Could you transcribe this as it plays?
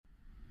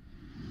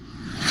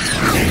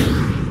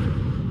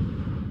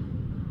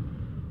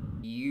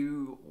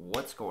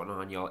going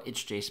on, y'all?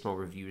 It's J Small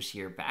Reviews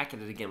here, back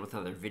at it again with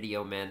another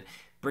video, man.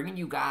 Bringing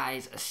you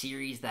guys a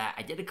series that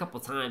I did a couple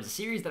times, a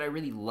series that I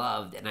really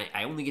loved, and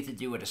I only get to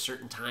do at a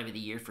certain time of the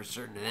year for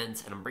certain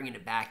events, and I'm bringing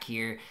it back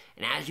here.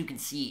 And as you can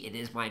see, it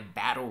is my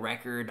battle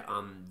record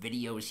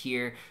videos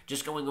here,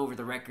 just going over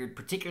the record,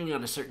 particularly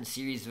on a certain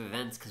series of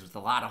events, because with a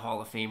lot of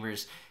Hall of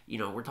Famers, you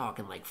know, we're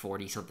talking like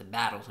 40-something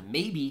battles, and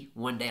maybe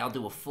one day I'll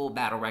do a full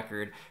battle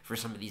record for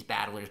some of these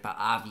battlers, but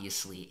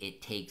obviously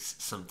it takes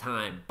some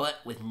time. But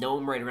with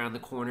NOME right around the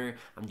corner,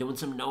 I'm doing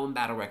some NOME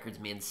battle records,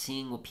 man,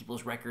 seeing what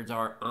people's records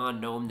are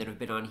on NOME that have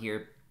been on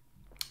here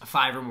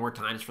 5 or more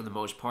times for the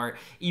most part.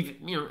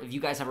 Even, you know, if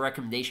you guys have a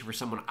recommendation for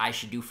someone I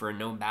should do for a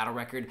NOME battle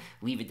record,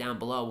 leave it down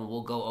below and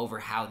we'll go over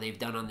how they've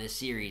done on this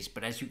series.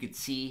 But as you can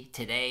see,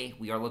 today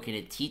we are looking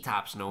at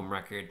TTop's NOME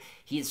record.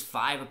 He has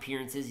 5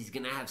 appearances. He's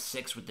going to have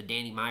 6 with the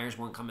Danny Myers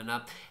one coming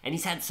up. And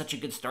he's had such a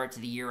good start to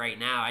the year right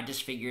now. I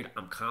just figured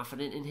I'm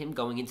confident in him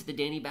going into the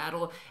Danny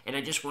battle. And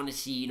I just want to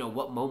see, you know,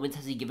 what moments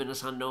has he given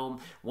us on NOME?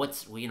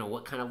 What's, you know,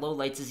 what kind of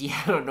lowlights has he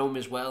had on NOME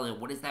as well?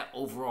 And what does that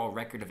overall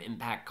record of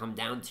impact come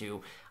down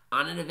to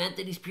on an event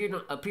that he's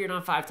appeared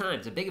on 5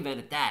 times, a big event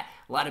at that.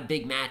 A lot of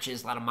big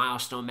matches, a lot of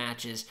milestone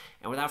matches,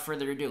 and without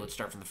further ado, let's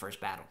start from the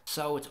first battle.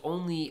 So it's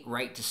only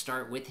right to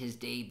start with his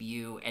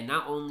debut, and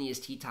not only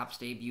is TTop's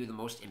debut the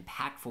most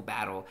impactful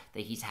battle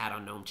that he's had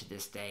on NOME to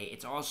this day,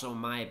 it's also, in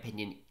my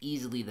opinion,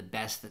 easily the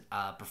best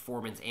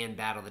performance and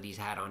battle that he's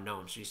had on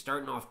NOME. So he's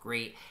starting off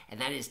great,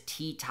 and that is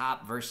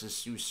TTop versus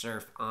Tsu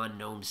Surf on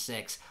NOME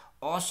 6.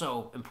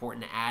 Also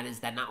important to add is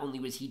that not only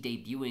was he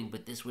debuting,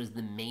 but this was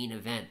the main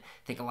event.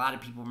 I think a lot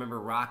of people remember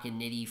Roc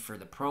and Nitty for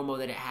the promo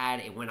that it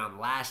had. It went on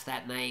last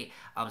that night,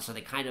 so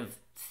they kind of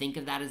think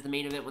of that as the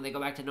main event when they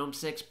go back to NOME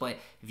 6, but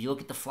if you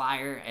look at the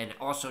flyer and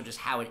also just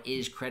how it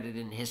is credited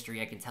in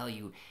history, I can tell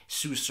you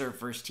Tsu Surf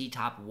versus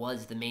TTop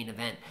was the main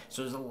event.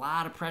 So there's a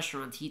lot of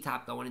pressure on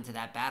TTop going into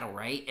that battle,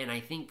 right? And I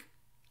think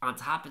on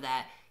top of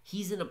that,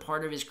 he's in a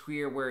part of his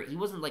career where he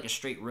wasn't like a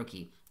straight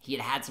rookie. He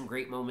had some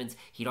great moments.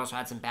 He'd also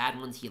had some bad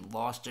ones. He had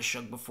lost to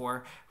Suge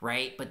before,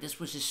 right? But this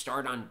was his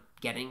start on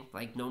getting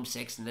like NOME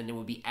 6, and then it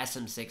would be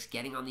SM6,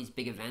 getting on these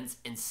big events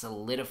and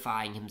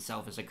solidifying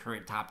himself as a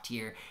current top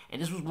tier. And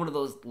this was one of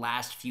those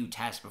last few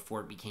tests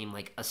before it became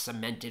like a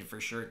cemented for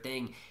sure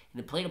thing.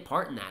 And it played a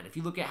part in that. If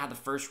you look at how the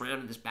first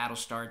round of this battle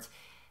starts,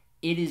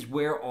 it is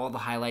where all the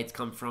highlights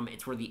come from.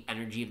 It's where the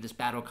energy of this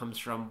battle comes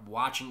from.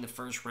 Watching the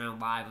first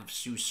round live of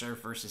Tsu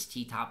Surf versus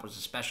TTop was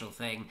a special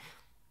thing.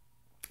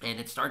 And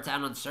it starts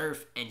out on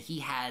Surf, and he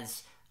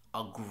has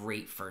a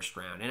great first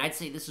round. And I'd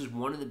say this is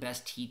one of the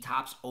best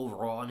TTops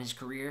overall in his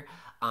career.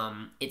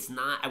 It's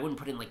not, I wouldn't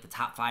put in like the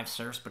top 5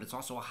 Surfs, but it's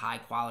also a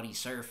high-quality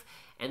Surf.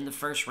 And the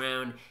first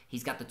round,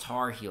 he's got the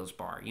Tar Heels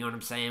bar. You know what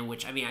I'm saying?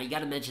 Which, I mean, you got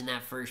to mention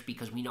that first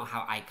because we know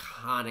how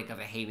iconic of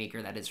a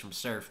haymaker that is from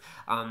Surf.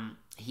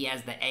 He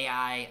has the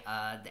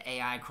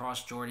AI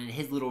Cross Jordan,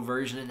 his little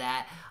version of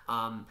that.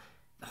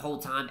 The whole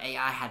time,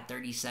 AI had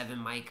 37,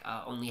 Mike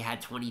only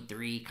had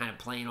 23, kind of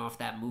playing off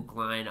that Mook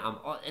line.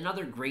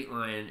 Another great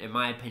line, in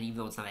my opinion, even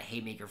though it's not a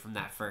haymaker from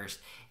that first,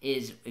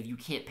 is if you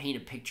can't paint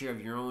a picture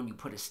of your own, you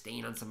put a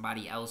stain on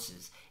somebody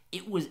else's.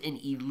 It was an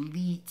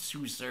elite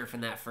Tsu Surf in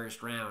that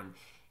first round.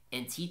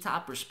 And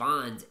TTop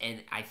responds,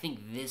 and I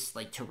think this,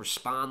 like, to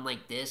respond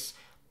like this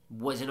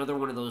was another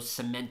one of those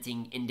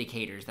cementing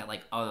indicators that,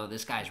 like, oh,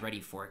 this guy's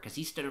ready for it. Because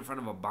he stood in front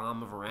of a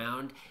bomb of a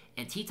round,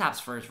 and TTop's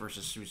first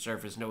versus Tsu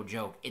Surf is no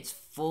joke. It's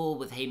full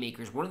with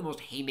haymakers. One of the most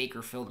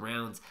haymaker-filled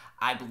rounds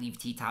I believe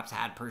TTop's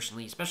had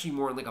personally, especially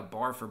more in, like, a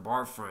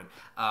bar-for-bar front.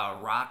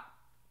 Roc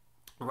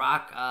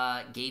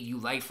gave you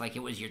life like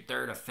it was your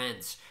 3rd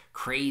offense.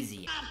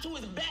 Crazy. To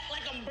his back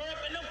like I'm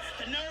burping him.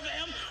 The nerve of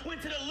him.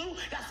 Went to the loo.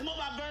 Got smoked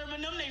by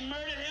bourbon them. They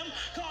murdered him.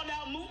 Called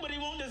out Mook, but he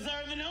won't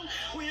deserving him.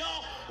 We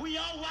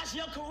all watch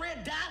your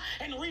career die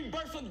and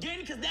rebirth again,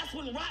 because that's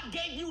when Roc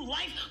gave you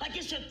life like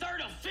it's your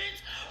 3rd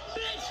offense.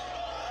 Bitch.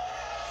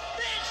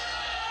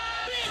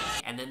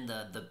 And then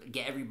the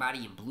get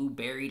everybody in blue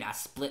buried. I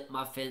split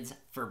muffins.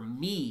 For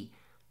me,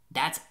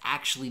 that's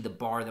actually the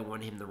bar that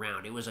won him the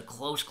round. It was a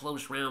close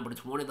round, but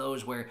it's one of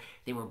those where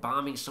they were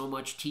bombing so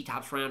much.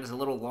 TTop's round is a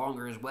little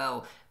longer as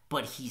well,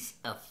 but he's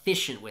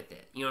efficient with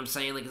it. You know what I'm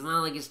saying? Like, it's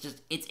not like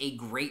it's a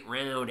great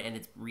round and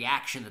it's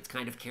reaction that's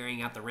kind of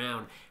carrying out the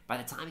round. By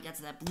the time he got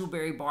to that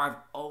blueberry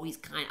bar, I'm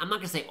not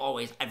going to say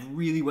always, I've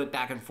really went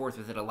back and forth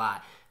with it a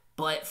lot.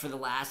 But for the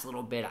last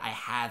little bit, I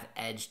have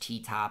edged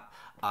TTop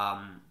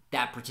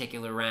that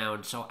particular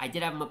round. So I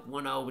did have him up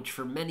 1-0, which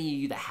for many of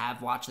you that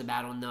have watched the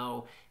battle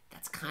know,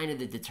 that's kind of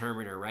the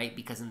determiner, right?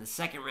 Because in the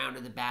second round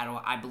of the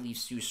battle, I believe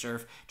Tsu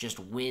Surf just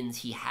wins.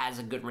 He has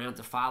a good round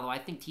to follow. I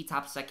think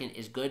TTop's second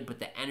is good, but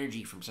the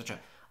energy from such a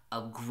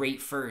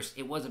great first,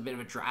 it was a bit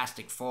of a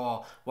drastic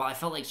fall. While I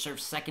felt like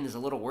Surf's second is a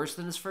little worse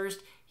than his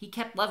first, he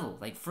kept level,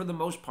 like, for the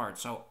most part.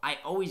 So I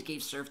always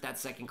gave Surf that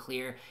second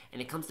clear,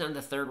 and it comes down to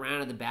the third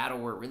round of the battle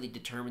where it really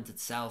determines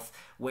itself,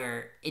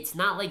 where it's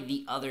not like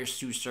the other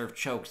Tsu Surf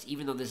chokes,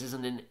 even though this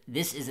isn't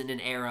an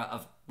era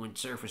of when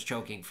Surf was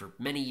choking for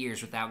many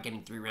years without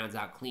getting 3 rounds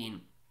out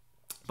clean.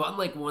 But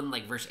unlike one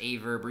like versus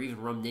Averb or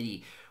even Rum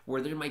Nitty,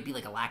 where there might be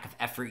like a lack of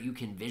effort, you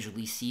can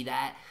visually see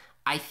that.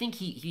 I think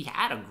he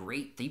had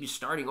he was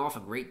starting off a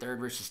great third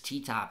versus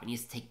TTop, and he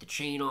has to take the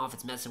chain off.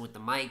 It's messing with the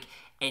mic,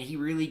 and he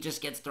really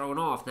just gets thrown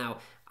off. Now,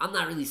 I'm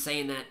not really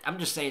saying that. I'm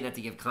just saying that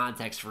to give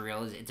context for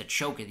real. It's a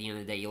choke at the end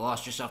of the day. You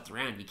lost yourself the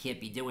round. You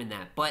can't be doing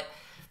that. But,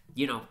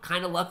 you know,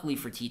 kind of luckily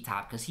for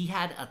TTop, because he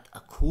had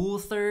a cool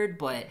third,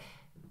 but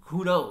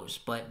who knows?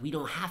 But we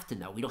don't have to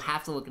know. We don't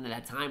have to look into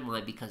that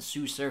timeline, because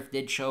Tsu Surf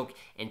did choke,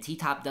 and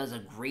TTop does a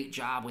great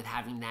job with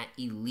having that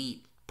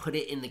elite, put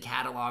it in the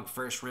catalog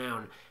first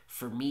round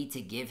for me to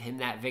give him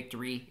that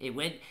victory.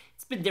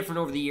 It's been different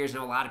over the years.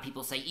 Now, a lot of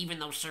people say even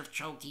though Surf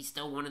choked, he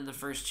still won in the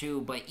first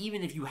two. But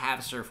even if you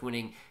have Surf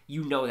winning,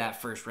 you know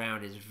that first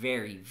round is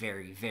very,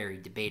 very, very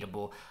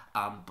debatable.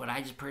 But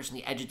I just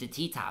personally edge it to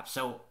T-Top.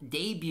 So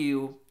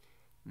debut,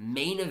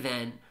 main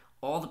event,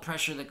 all the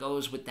pressure that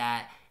goes with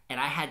that. And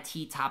I had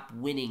T-Top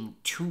winning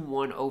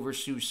 2-1 over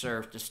Tsu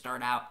Surf to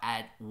start out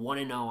at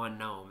 1-0 on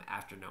NOME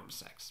after NOME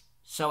 6.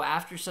 So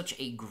after such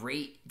a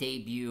great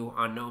debut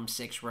on NOME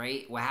 6,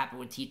 right, what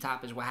happened with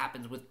T-Top is what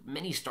happens with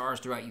many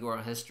stars throughout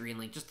URL history, and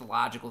like just the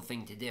logical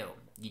thing to do.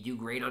 You do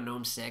great on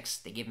NOME 6.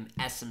 They give him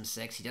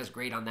SM6. He does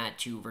great on that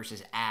too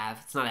versus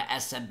Av. It's not an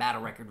SM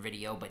battle record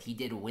video, but he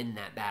did win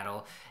that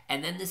battle.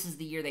 And then this is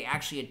the year they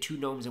actually had 2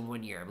 NOMEs in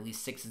 1 year. I believe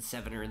 6 and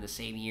 7 are in the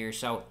same year.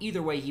 So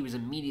either way, he was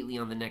immediately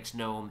on the next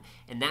NOME,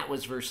 and that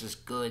was versus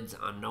Goodz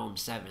on NOME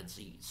 7.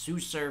 So Tsu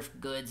Surf,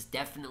 Goodz,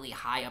 definitely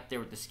high up there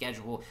with the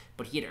schedule,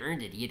 but he had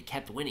earned it. He had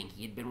kept winning.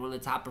 He had been one of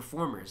the top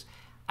performers.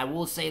 I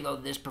will say, though,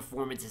 this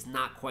performance is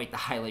not quite the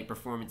highlight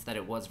performance that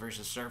it was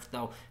versus Surf,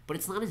 though, but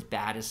it's not as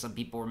bad as some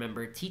people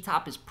remember.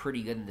 T-Top is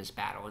pretty good in this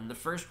battle. In the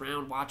first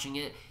round, watching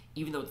it,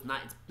 even though it's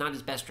not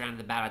his best round of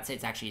the battle, I'd say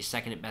it's actually his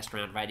second and best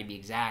round, if I had to be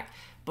exact,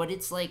 but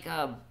it's like,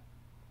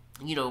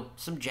 you know,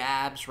 some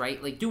jabs,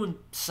 right? Like, doing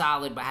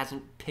solid, but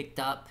hasn't picked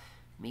up.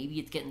 Maybe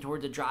it's getting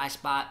towards a dry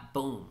spot.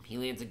 Boom. He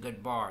lands a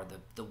good bar.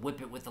 The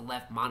whip it with the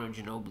left Mono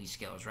Ginobili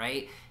skills,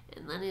 right?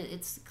 And then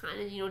it's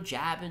kind of, you know,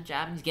 jabbing.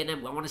 He's getting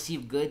him. I want to see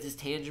if Goodz is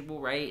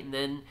tangible, right? And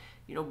then,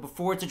 you know,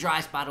 before it's a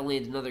dry spot, he'll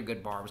land another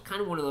good bar. It was kind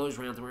of one of those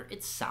rounds where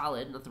it's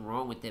solid. Nothing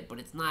wrong with it. But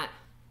it's not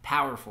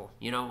powerful,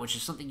 you know, which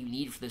is something you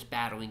need for this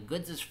battle. And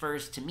Goodz is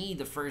first, to me,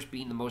 the first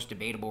being the most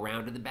debatable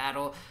round of the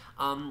battle.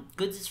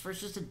 Goodz is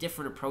first, just a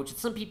different approach that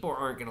some people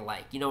aren't going to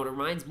like. You know, it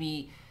reminds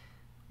me...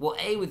 Well,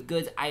 with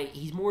Goodz,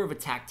 he's more of a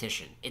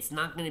tactician. It's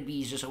not going to be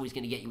he's just always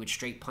going to get you with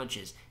straight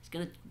punches. He's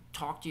going to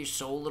talk to your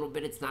soul a little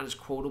bit. It's not as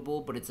quotable,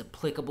 but it's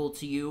applicable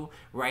to you,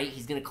 right?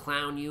 He's going to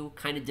clown you,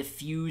 kind of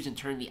diffuse and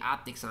turn the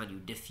optics on you.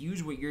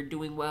 Diffuse what you're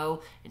doing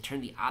well and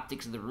turn the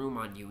optics of the room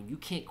on you. And you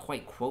can't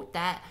quite quote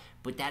that,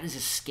 but that is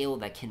a skill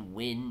that can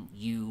win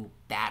you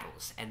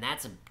battles. And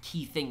that's a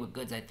key thing with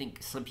Goodz I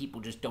think some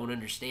people just don't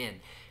understand.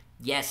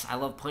 Yes, I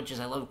love punches.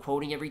 I love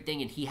quoting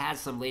everything, and he has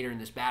some later in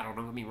this battle.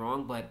 Don't get me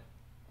wrong, but...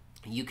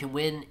 you can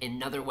win in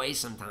another way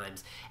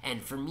sometimes.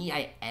 And for me,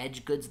 I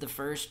edge Goodz the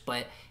first,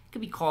 but it could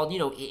be called, you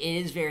know, it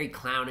is very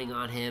clowning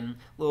on him.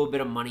 A little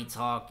bit of money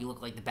talk. You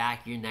look like the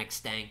back of your neck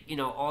stank. You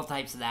know, all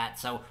types of that.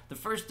 So the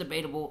first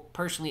debatable,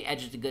 personally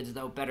edges to Goodz,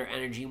 though. Better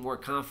energy, more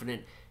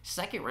confident.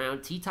 Second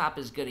round, T-Top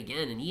is good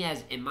again. And he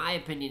has, in my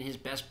opinion, his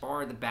best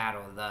bar of the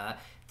battle. The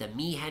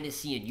me,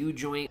 Hennessy, and you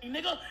joint.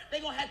 Nigga, they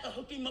gonna have to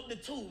hook him up to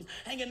tools,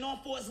 hanging on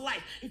for his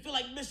life. He feel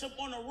like Bishop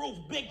on the roof,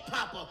 Big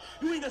Papa.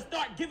 You either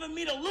start giving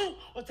me the loot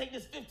or take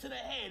this fifth to the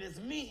head. It's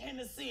me,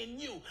 Hennessy,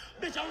 and you.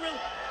 Bitch, I'm really...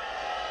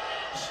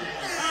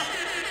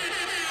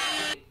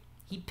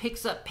 He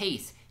picks up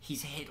pace.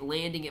 He's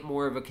landing at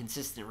more of a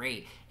consistent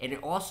rate. And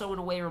it also, in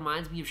a way,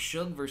 reminds me of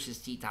Suge versus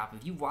T-Top.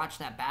 If you watch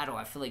that battle,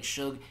 I feel like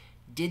Suge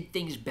did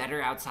things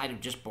better outside of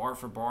just bar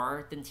for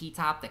bar than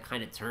T-Top, that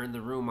kind of turned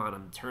the room on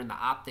him, turned the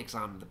optics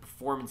on him, the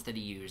performance that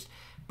he used.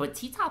 But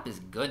T-Top is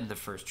good in the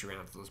first 2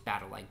 rounds of this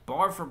battle. Like,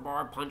 bar for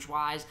bar,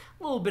 punch-wise,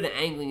 a little bit of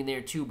angling in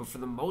there too, but for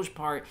the most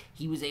part,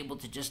 he was able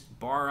to just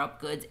bar up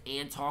Goodz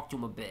and talk to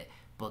him a bit.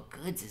 But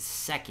Goodz is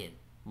second.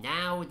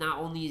 Now, not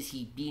only is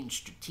he being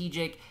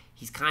strategic,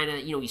 he's kind of,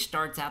 you know, he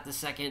starts out the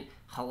second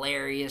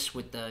hilarious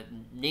with the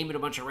naming a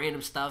bunch of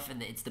random stuff,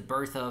 and it's the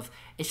birth of,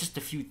 it's just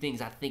a few things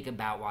I think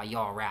about while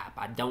y'all rap.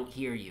 I don't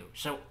hear you.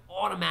 So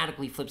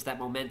automatically flips that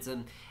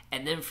momentum,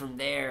 and then from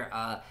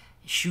there,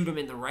 shoot him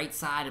in the right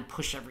side and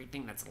push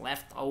everything that's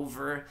left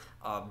over.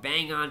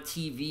 Bang on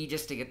TV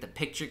just to get the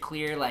picture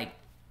clear. Like,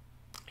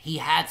 he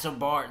had some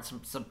bars,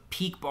 some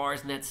peak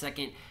bars in that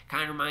second.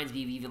 Kind of reminds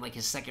me of even like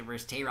his second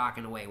verse Tay Roc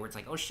in a way, where it's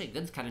like, oh shit,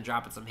 Goodz kind of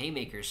dropping some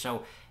haymakers.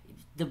 So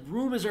the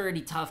room is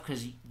already tough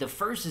because the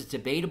first is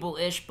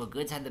debatable-ish, but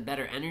Goodz had the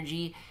better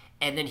energy,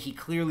 and then he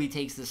clearly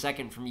takes the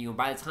second from you. And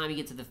by the time you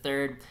get to the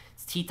third,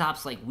 it's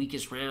T-Top's like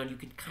weakest round. You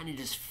can kind of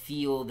just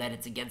feel that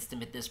it's against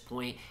him at this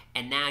point,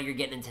 and now you're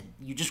getting into,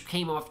 you just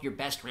came off your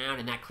best round,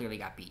 and that clearly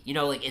got beat. You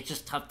know, like, it's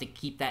just tough to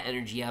keep that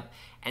energy up,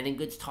 and then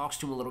Goodz talks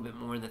to him a little bit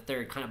more in the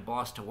third, kind of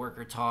boss to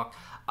worker talk.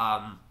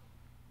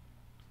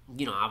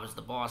 You know, I was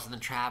the boss in the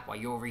trap while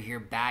you're over here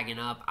bagging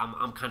up.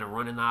 I'm kind of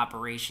running the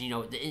operation. You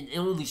know, in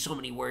only so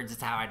many words,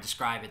 it's how I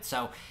describe it.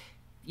 So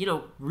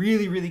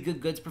really, really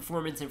good Goodz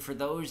performance. And for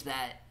those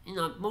that,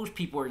 most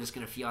people are just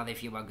going to feel how they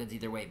feel about Goodz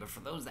either way. But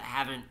for those that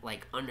haven't,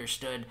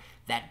 understood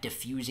that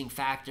diffusing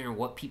factor and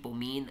what people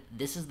mean,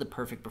 this is the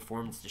perfect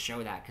performance to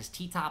show that. Because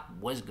TTop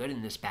was good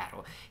in this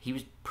battle. He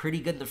was pretty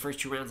good in the first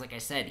 2 rounds, like I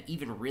said.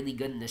 Even really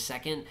good in the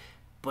second,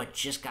 but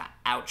just got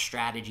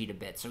out-strategied a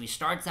bit. So he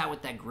starts out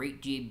with that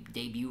great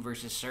debut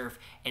versus Surf.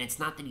 And it's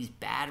not that he's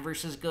bad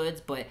versus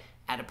Goodz, but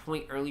at a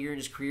point earlier in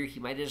his career, he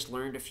might have just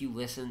learned a few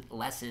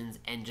lessons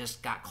and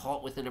just got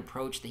caught with an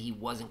approach that he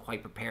wasn't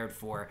quite prepared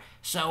for.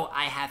 So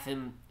I have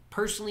him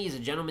personally as a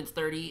gentleman's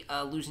 30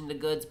 losing to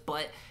Goodz,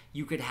 but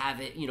you could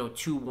have it,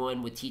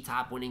 2-1 with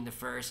TTop winning the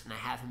first, and I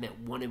have him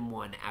at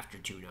 1-1 after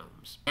 2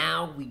 gnomes.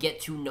 Now we get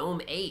to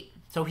gnome 8.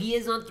 So he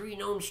is on 3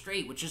 gnomes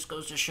straight, which just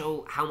goes to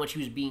show how much he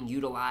was being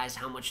utilized,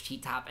 how much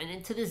TTop,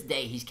 and to this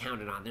day he's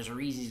counted on. There's a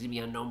reason he's going to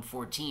be on gnome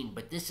 14,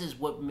 but this is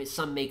what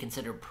some may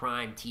consider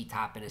prime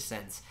TTop in a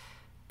sense.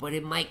 But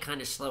it might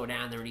kind of slow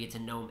down there when you get to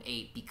gnome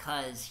 8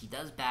 because he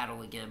does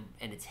battle again,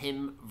 and it's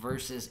him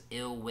versus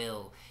Ill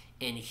Will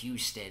in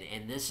Houston.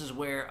 And this is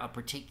where a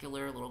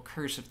particular little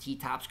curse of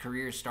T-Top's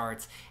career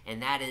starts,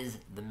 and that is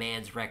the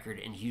man's record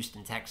in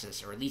Houston,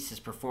 Texas, or at least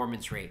his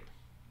performance rate.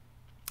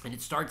 And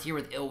it starts here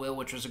with Ill Will,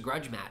 which was a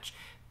grudge match.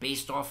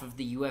 Based off of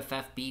the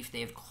UFF beef, they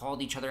have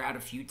called each other out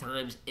a few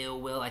times. Ill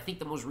Will, I think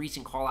the most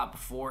recent call out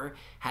before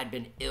had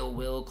been Ill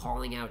Will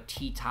calling out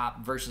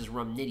T-Top versus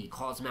Rum Nitty.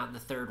 Calls him out in the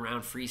 3rd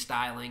round,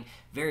 freestyling.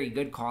 Very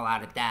good call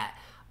out at that.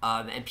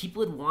 And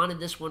people had wanted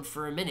this one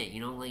for a minute.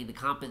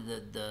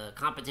 The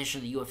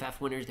competition, the UFF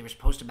winners, they were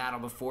supposed to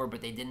battle before,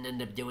 but they didn't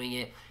end up doing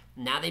it.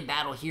 Now they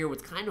battle here.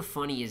 What's kind of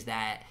funny is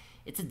that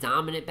it's a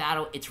dominant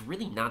battle. It's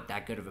really not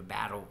that good of a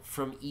battle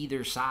from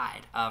either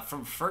side.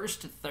 From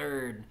 1st to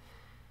 3rd,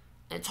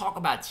 and talk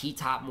about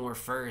T-Top more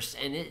first,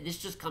 and this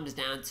just comes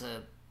down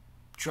to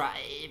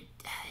dry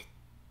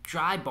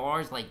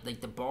bars, like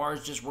the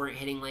bars just weren't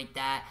hitting like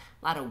that.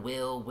 A lot of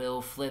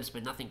will flips,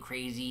 but nothing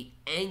crazy.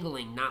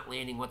 Angling not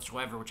landing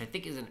whatsoever, which I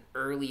think is an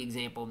early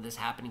example of this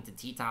happening to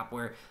T-Top,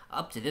 where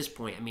up to this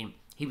point,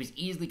 he was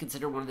easily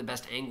considered one of the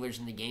best anglers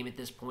in the game at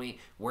this point,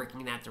 working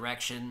in that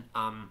direction,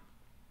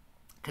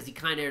 because he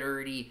kind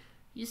of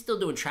he's still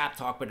doing trap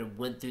talk, but it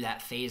went through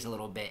that phase a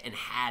little bit and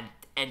had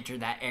entered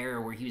that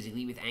era where he was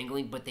elite with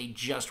angling, but they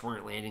just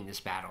weren't landing this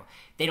battle.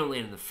 They don't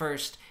land in the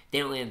 1st, they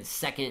don't land in the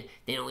 2nd,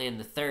 they don't land in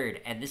the 3rd.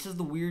 And this is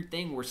the weird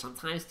thing where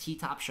sometimes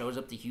T-Top shows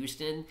up to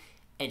Houston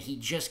and he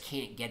just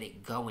can't get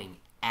it going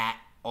at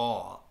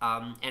all.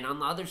 And on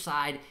the other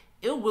side,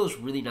 Ill Will's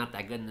really not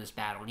that good in this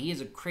battle, and he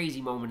has a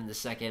crazy moment in the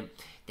 2nd.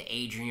 The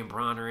Adrian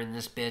Bronner in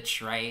this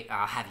bitch, right?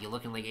 Have you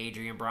looking like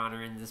Adrian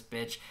Bronner in this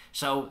bitch?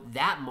 So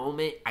that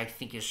moment, I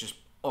think, is just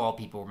all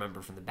people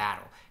remember from the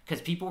battle, because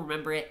people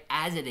remember it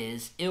as it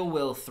is. Ill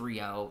Will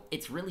 3-0.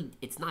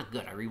 It's not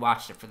good. I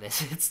rewatched it for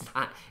this.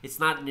 It's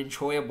not an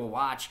enjoyable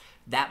watch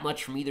that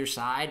much from either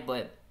side,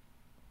 but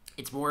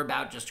it's more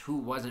about just who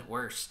wasn't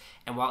worse.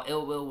 And while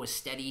Ill Will was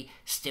steady,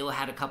 still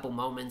had a couple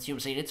moments, you know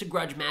what I'm saying? It's a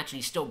grudge match, and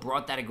he still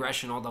brought that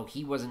aggression, although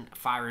he wasn't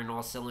firing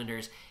all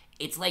cylinders.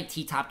 It's like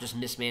T-Top just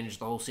mismanaged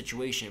the whole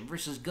situation.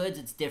 Versus Goodz,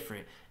 it's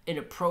different. An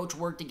approach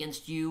worked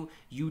against you.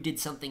 You did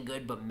something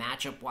good, but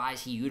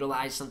matchup-wise, he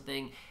utilized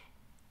something.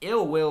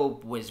 Ill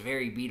Will was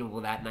very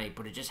beatable that night,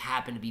 but it just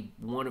happened to be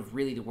one of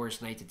really the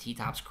worst nights of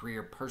T-Top's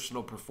career,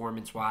 personal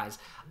performance-wise.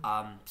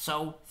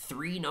 So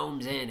 3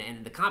 gnomes in,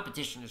 and the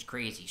competition is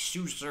crazy.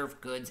 Tsu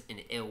Surf, Goodz,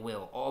 and Ill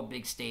Will. All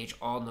big stage,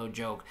 all no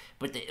joke.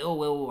 But the Ill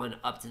Will one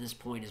up to this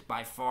point is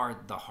by far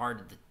the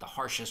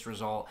harshest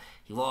result.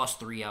 He lost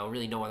 3-0,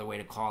 really no other way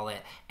to call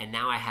it. And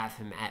now I have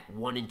him at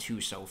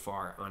 1-2 so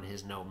far on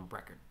his gnome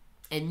record.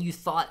 And you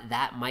thought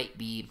that might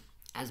be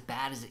as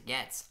bad as it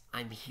gets.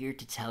 I'm here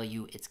to tell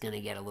you it's going to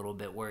get a little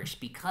bit worse,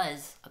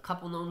 because a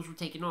couple gnomes were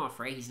taken off,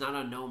 right? He's not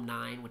on gnome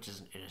 9, which is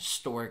an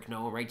historic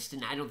gnome, right?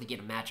 I don't think he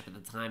had a matchup at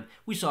the time.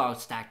 We saw how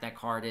stacked that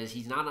card is.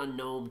 He's not on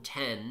gnome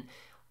 10,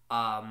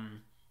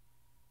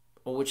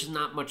 which is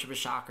not much of a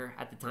shocker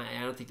at the time.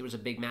 I don't think there was a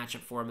big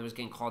matchup for him that was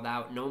getting called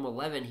out. Gnome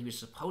 11, he was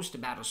supposed to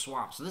battle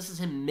swap. So this is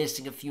him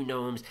missing a few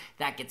gnomes.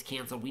 That gets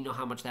canceled. We know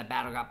how much that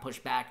battle got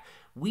pushed back.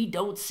 We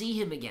don't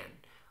see him again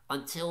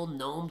until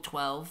gnome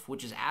 12,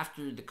 which is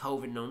after the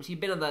COVID gnomes.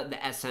 He'd been on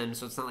the SM,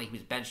 so it's not like he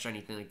was benched or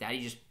anything like that.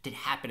 He just did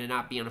happen to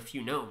not be on a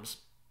few gnomes.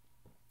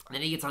 And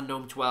then he gets on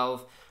gnome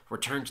 12,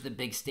 returns to the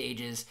big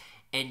stages,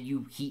 and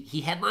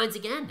he headlines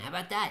again. How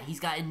about that? He's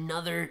got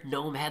another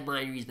gnome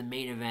headliner. He's the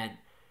main event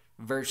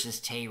versus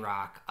Tay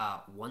Roc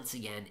once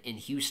again in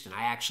Houston.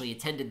 I actually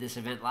attended this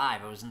event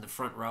live. I was in the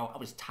front row. I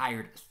was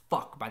tired as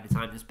fuck by the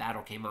time this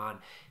battle came on.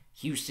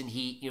 Houston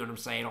heat, you know what I'm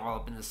saying, all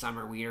up in the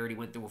summer. We already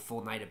went through a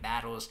full night of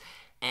battles.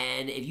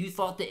 And if you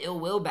thought the Ill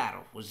Will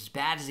battle was as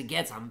bad as it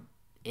gets,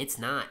 it's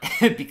not.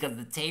 Because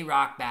the Tay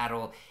Roc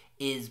battle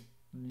is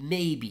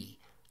maybe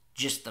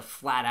just the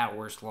flat-out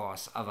worst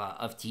loss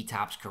of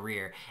T-Top's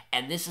career.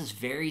 And this is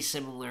very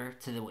similar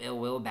to the Ill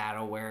Will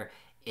battle, where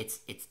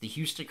it's the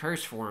Houston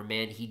curse for him,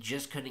 man. He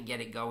just couldn't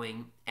get it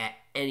going at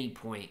any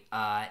point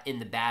in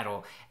the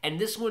battle. And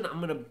this one,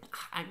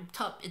 I'm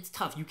tough. It's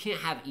tough. You can't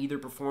have either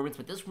performance,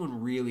 but this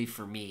one really,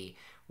 for me,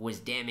 was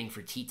damning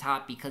for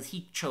TTop because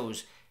he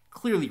chose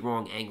clearly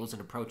wrong angles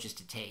and approaches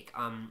to take.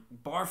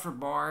 Bar for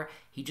bar,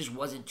 he just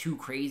wasn't too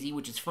crazy,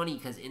 which is funny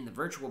because in the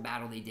virtual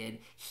battle they did,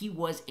 he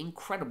was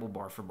incredible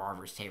bar for bar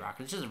versus Tay Roc.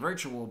 It's just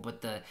virtual,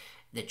 but the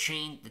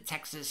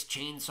Texas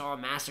Chainsaw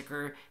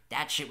Massacre,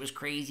 that shit was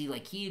crazy.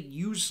 Like, he had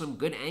used some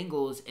good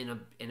angles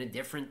in a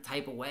different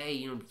type of way,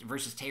 you know,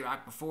 versus Tay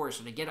Roc before.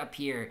 So to get up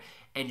here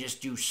and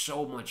just do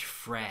so much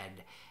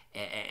Fred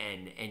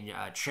and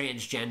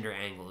transgender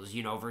angles,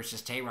 you know,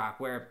 versus Tay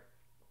Roc, where,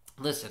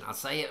 listen, I'll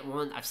say it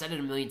I've said it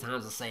a million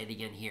times, I'll say it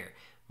again here.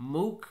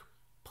 Mook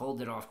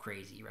pulled it off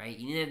crazy, right?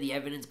 You didn't have the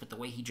evidence, but the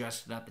way he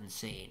dressed it up,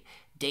 insane.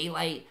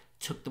 Daylight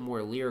took the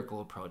more lyrical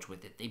approach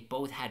with it. They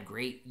both had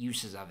great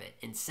uses of it.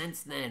 And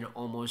since then,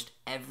 almost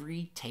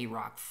every Tay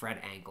Roc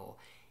Fred angle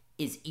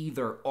is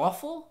either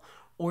awful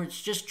or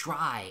it's just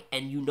dry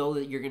and you know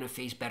that you're going to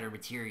face better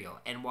material.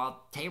 And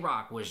while Tay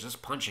Roc was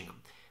just punching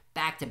him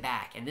back to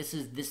back, and this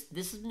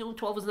is NOME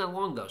 12 isn't that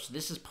long ago, so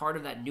this is part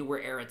of that newer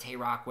era Tay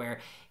Roc where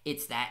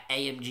it's that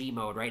AMG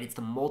mode, right? It's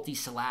the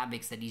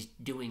multisyllabics that he's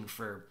doing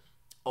for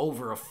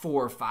over a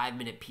 4 or 5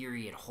 minute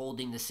period,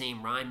 holding the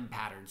same rhyme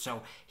pattern.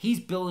 So he's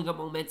building up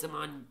momentum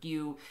on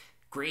you.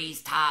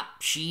 Gray's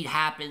top sheet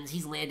happens.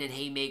 He's landing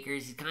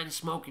haymakers. He's kind of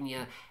smoking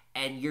you,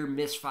 and you're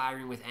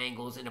misfiring with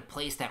angles in a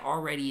place that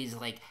already is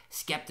like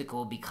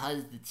skeptical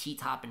because the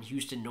TTop and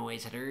Houston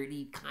noise had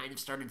already kind of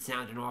started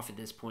sounding off at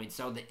this point.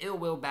 So the Ill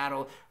Will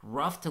battle,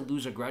 rough to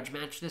lose a grudge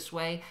match this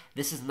way.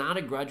 This is not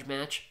a grudge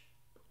match.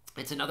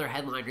 It's another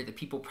headliner that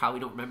people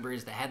probably don't remember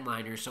as the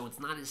headliner, so it's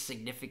not as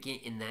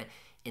significant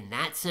in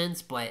that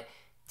sense, but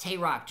Tay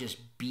Roc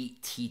just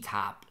beat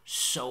TTop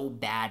so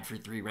bad for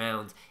 3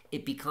 rounds,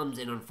 it becomes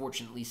an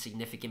unfortunately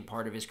significant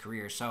part of his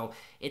career. So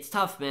it's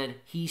tough, man.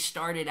 He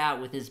started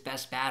out with his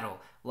best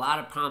battle. A lot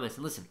of promise.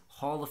 And listen,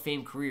 Hall of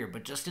Fame career,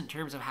 but just in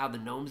terms of how the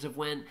Gnomes have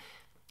went,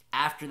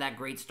 after that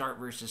great start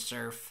versus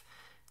Surf,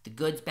 the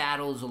Goodz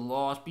battle is a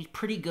loss, but he's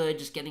pretty good,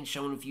 just getting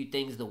shown a few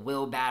things. The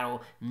Will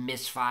battle,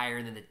 misfire,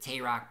 and then the Tay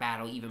Roc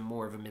battle, even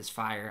more of a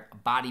misfire. A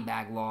body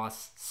bag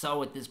loss.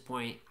 So at this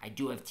point, I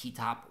do have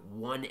TTop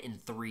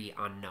 1-3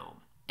 on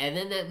NOME. And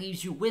then that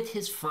leaves you with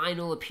his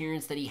final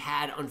appearance that he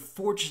had.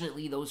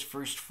 Unfortunately, those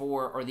first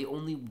 4 are the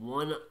only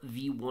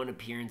 1v1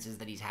 appearances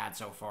that he's had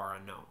so far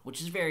on NOME, which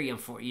is very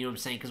unfortunate, you know what I'm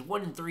saying? Because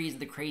 1-3 is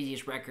the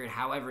craziest record.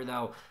 However,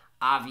 though,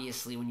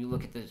 obviously, when you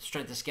look at the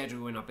strength of schedule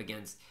we went up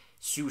against,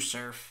 Tsu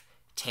Surf,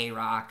 Tay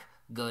Roc,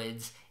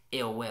 Goodz,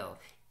 Ill Will.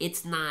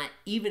 It's not,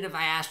 even if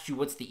I asked you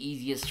what's the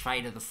easiest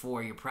fight of the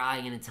 4, you're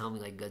probably going to tell me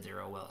like Goodz or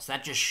Ill Will. So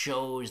that just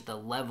shows the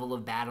level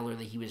of battler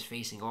that he was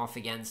facing off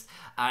against.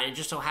 It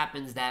just so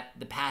happens that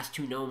the past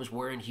 2 Gnomes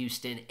were in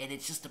Houston, and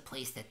it's just a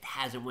place that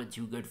hasn't went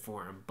too good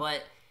for him.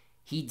 But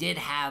he did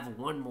have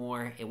one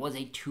more. It was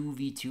a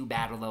 2v2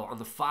 battle, though, on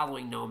the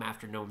following NOME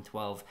after NOME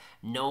 12.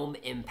 NOME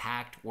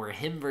Impact, where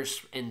him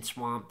versus and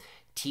Swamp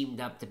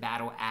teamed up to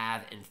battle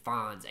Av and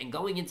Fonz. And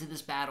going into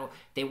this battle,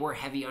 they were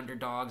heavy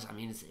underdogs. I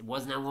mean, it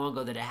wasn't that long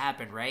ago that it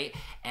happened, right?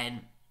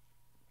 And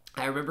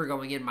I remember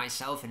going in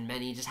myself and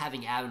many, just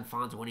having Av and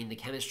Fonz winning the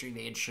chemistry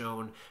they had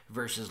shown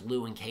versus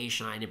Lou and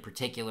K-Shine in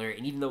particular.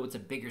 And even though it's a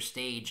bigger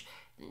stage,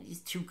 these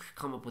two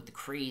come up with the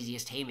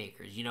craziest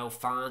haymakers. You know,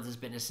 Fonz has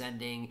been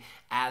ascending,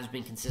 Av's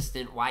been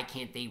consistent. Why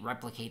can't they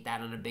replicate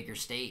that on a bigger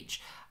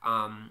stage?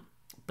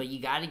 But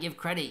you got to give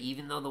credit,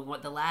 even though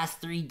the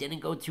last 3 didn't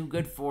go too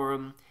good for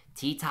him.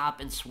 TTop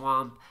and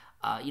Swamp,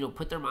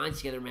 put their minds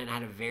together, man,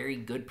 had a very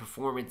good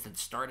performance that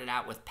started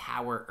out with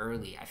power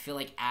early. I feel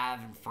like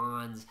Av and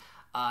Fonz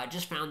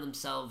just found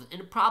themselves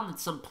in a problem that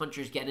some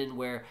punchers get in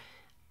where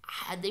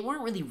they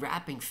weren't really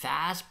rapping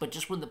fast, but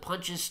just when the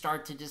punches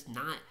start to just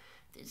not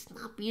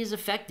be as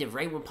effective,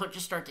 right? When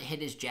punches start to hit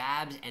his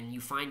jabs and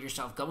you find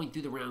yourself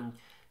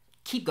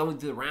keep going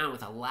through the round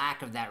with a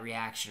lack of that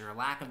reaction or a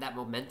lack of that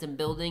momentum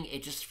building,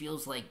 it just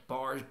feels like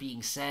bars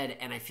being said,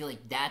 and I feel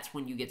like that's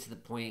when you get to the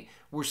point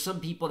where some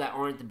people that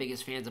aren't the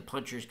biggest fans of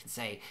punchers can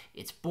say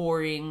it's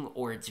boring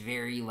or it's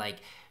very like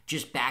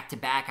just back to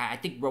back. I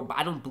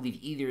don't believe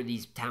either of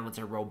these talents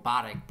are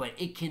robotic, but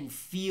it can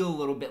feel a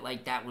little bit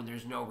like that when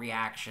there's no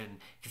reaction.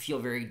 It can feel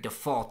very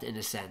default in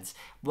a sense.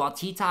 While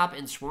TTop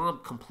and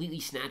Swamp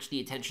completely snatched the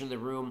attention of the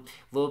room,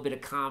 a little bit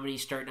of comedy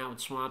starting out with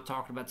Swamp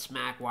talking about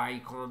Smack, why are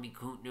you calling me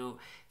Kuntnu?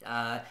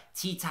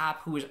 TTop,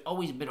 who has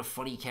always been a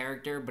funny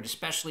character, but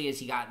especially as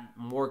he got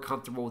more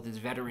comfortable with his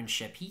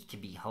veteranship, he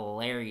can be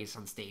hilarious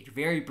on stage.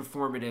 Very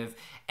performative,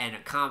 and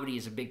comedy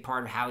is a big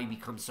part of how he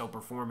becomes so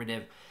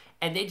performative.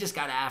 And they just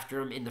got after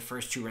him in the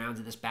first 2 rounds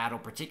of this battle,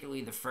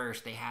 particularly the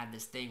first. They had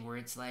this thing where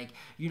it's like,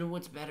 you know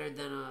what's better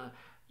than a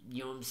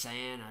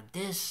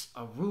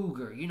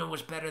Ruger. You know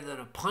what's better than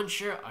a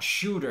puncher? A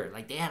shooter.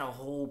 Like, they had a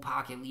whole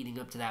pocket leading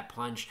up to that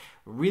punch.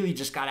 Really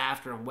just got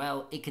after him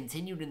well. It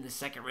continued in the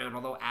second round,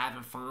 although Av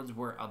and Fonz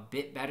were a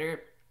bit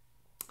better.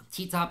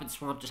 T-Top and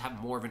Swamp just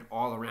have more of an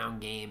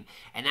all-around game,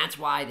 and that's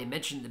why they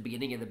mentioned at the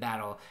beginning of the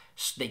battle,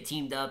 they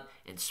teamed up,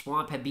 and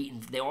Swamp had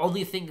beaten, the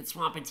only thing that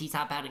Swamp and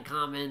T-Top had in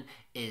common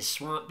is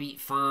Swamp beat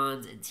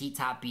Fonz and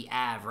T-Top beat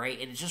Av, right?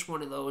 And it's just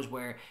one of those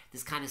where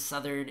this kind of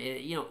Southern,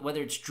 you know,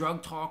 whether it's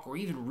drug talk or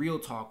even real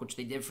talk, which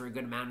they did for a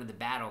good amount of the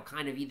battle,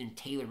 kind of either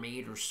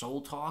tailor-made or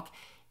soul talk,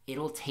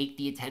 it'll take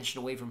the attention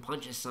away from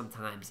punches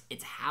sometimes.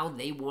 It's how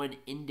they won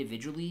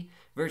individually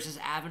versus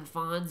Av and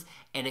Fonz,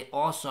 and it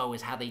also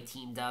is how they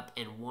teamed up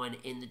and won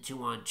in the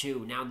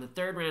 2-on-2. Now, in the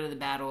third round of the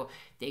battle,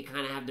 they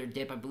kind of have their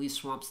dip. I believe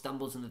Swamp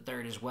stumbles in the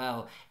third as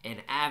well,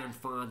 and Av and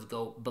Fonz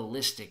go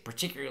ballistic,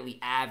 particularly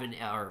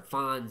or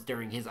Fonz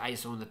during his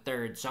ISO in the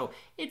third. So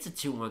it's a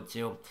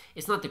 2-on-2.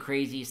 It's not the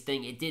craziest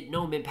thing.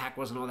 NOME impact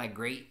wasn't all that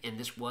great, and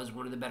this was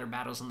one of the better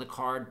battles on the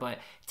card, but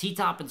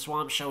T-Top and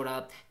Swamp showed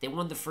up. They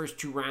won the first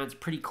 2 rounds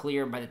pretty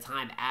clear, and by the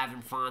time Av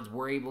and Fonz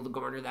were able to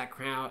garner that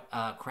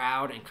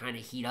crowd and kind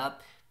of heat up,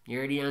 you're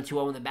already down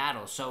 2-0 in the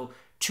battle. So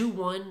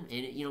 2-1,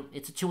 and you know,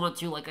 it's a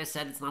 2-on-2. Like I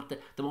said, it's not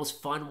the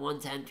most fun one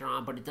to enter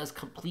on, but it does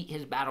complete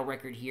his battle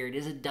record here. It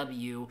is a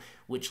W,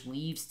 which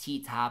leaves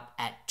T-Top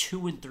at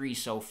 2-3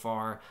 so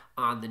far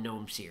on the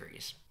NOME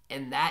series.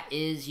 And that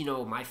is, you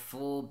know, my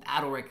full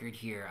battle record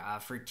here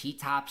for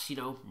T-Top's, you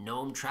know,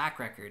 NOME track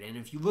record. And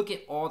if you look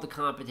at all the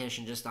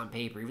competition just on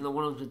paper, even though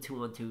one of them's a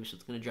 2-on-2, so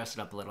it's going to dress it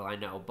up a little, I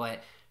know,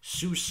 but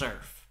Tsu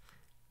Surf,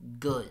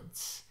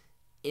 Goodz,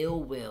 Ill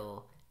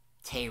Will,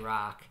 Tay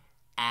Roc,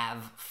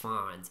 Av,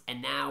 Fonz,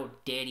 and now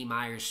Danny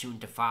Myers soon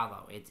to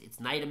follow. It's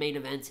night of main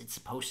events. It's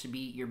supposed to be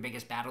your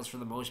biggest battles for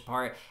the most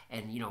part,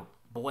 and, you know,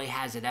 boy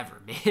has it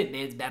ever.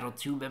 Man's battled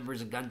 2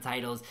 members of gun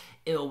titles.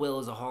 Ill Will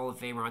is a Hall of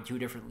Famer on 2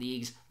 different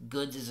leagues.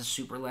 Goodz is a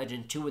super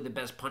legend. 2 of the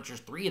best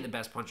punchers, 3 of the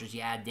best punchers.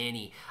 You add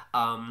Danny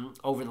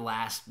over the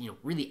last, you know,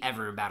 really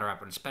ever in battle rap,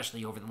 but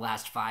especially over the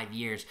last 5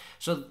 years.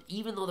 So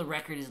even though the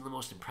record isn't the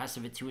most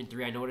impressive at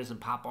 2-3, I know it doesn't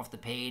pop off the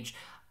page.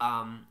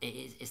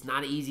 It's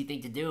not an easy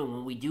thing to do. And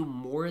when we do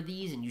more of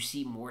these and you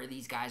see more of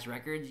these guys'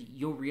 records,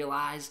 you'll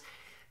realize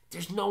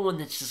there's no one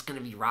that's just going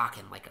to be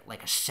rocking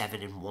like a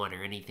 7-1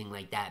 or anything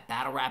like that.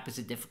 Battle rap is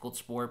a difficult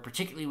sport,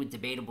 particularly with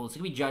debatable. It's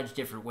going to be judged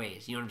different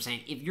ways. You know what I'm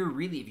saying? If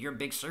you're a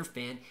big surf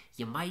fan,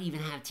 you might even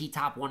have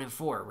T-Top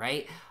 1-4,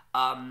 right?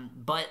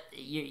 But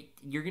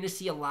you're going to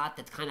see a lot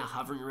that's kind of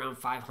hovering around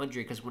 500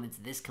 because when it's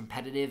this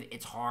competitive,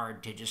 it's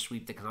hard to just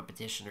sweep the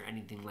competition or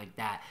anything like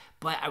that.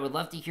 But I would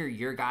love to hear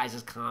your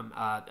guys'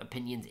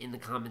 opinions in the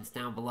comments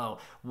down below.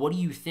 What do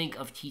you think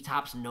of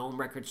T-Top's NOME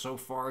record so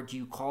far? Do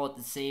you call it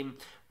the same?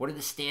 What are the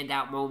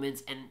standout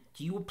moments? And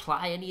do you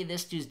apply any of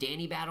this to his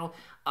Danny battle?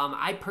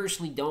 I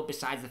personally don't,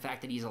 besides the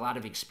fact that he's a lot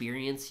of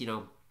experience. You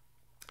know,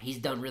 he's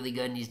done really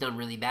good and he's done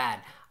really bad.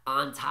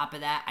 On top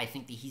of that, I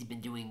think that he's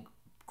been doing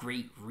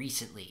great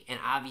recently, and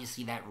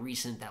obviously that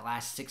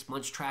last 6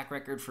 months track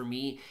record for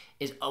me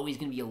is always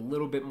going to be a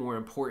little bit more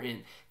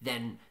important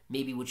than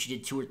maybe what you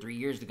did 2 or 3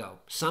 years ago.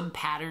 Some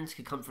patterns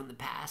could come from the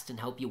past and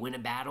help you win a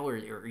battle, or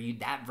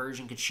that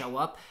version could show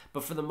up,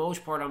 but for the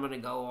most part, I'm going to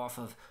go off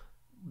of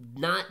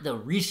not the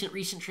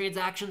recent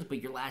transactions,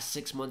 but your last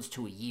 6 months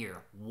to a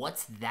year.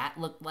 What's that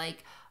look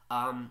like?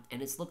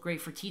 And it's looked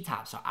great for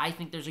T-Top. So I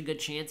think there's a good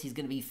chance he's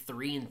going to be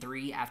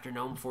 3-3 after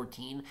NOME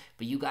 14.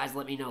 But you guys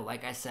let me know,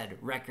 like I said,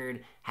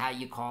 record, how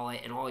you call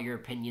it, and all your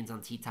opinions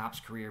on T-Top's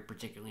career,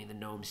 particularly in the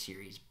NOME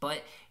series.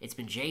 But it's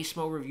been J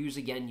Smo Reviews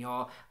again,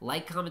 y'all.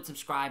 Like, comment,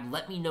 subscribe.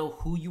 Let me know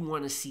who you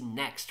want to see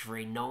next for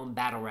a NOME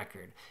battle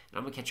record. And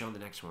I'm going to catch you on the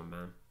next one,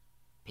 man.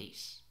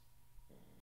 Peace.